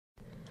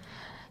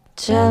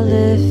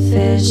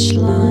Jellyfish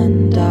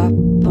lined up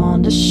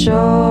on the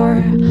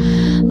shore,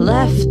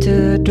 left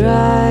to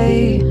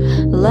dry,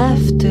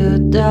 left to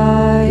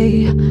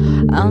die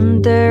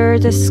under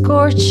the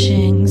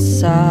scorching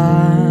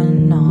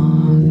sun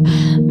of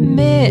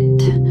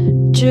mid-July.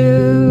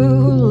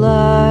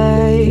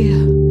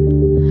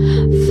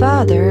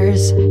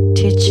 Fathers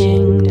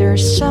teaching their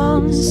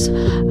sons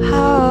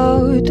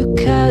how to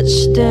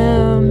catch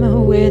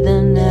them with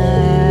a net.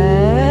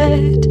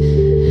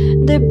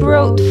 They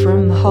brought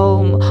from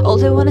home all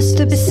they want is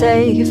to be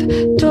safe,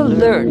 to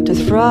learn to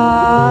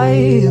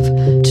thrive,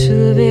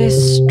 to be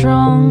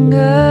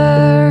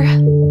stronger,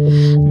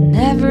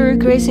 never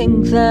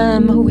grazing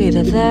them with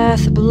a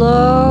death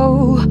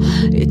blow.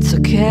 It's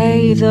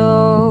okay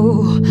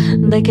though,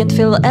 they can't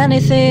feel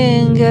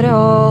anything at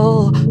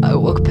all. I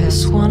walked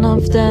past one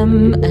of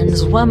them and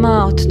swam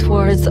out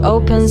towards the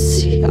open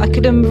sea. I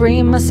couldn't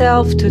bring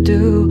myself to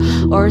do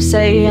or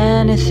say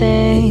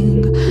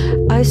anything.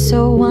 I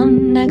saw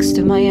one next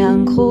to my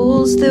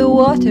ankles, the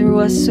water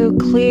was so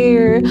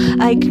clear.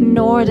 I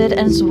ignored it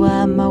and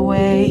swam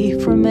away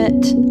from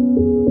it.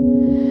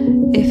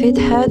 If it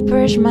had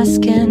purged my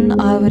skin,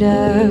 I would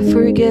have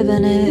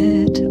forgiven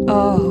it.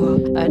 Oh,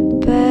 I'd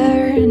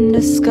bear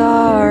the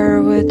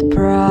scar with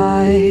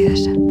pride.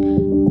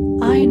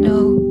 I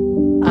know,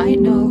 I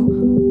know,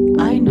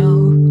 I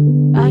know,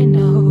 I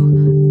know,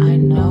 I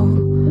know,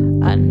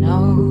 I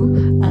know,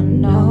 I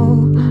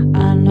know,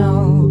 I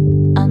know,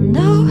 I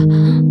know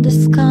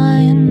this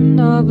kind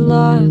of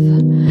love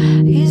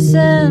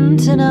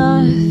isn't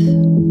enough.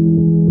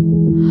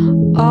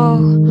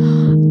 Oh,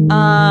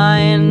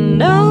 I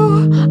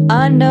know,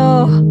 I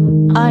know,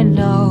 I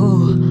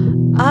know,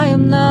 I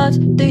am not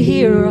the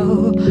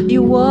hero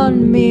you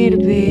want me to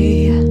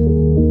be.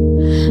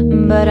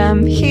 But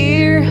I'm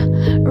here,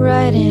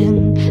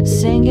 writing,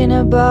 singing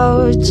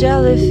about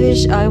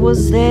jellyfish. I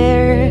was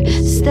there,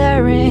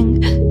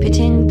 staring,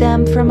 pitying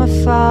them from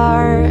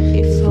afar.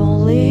 If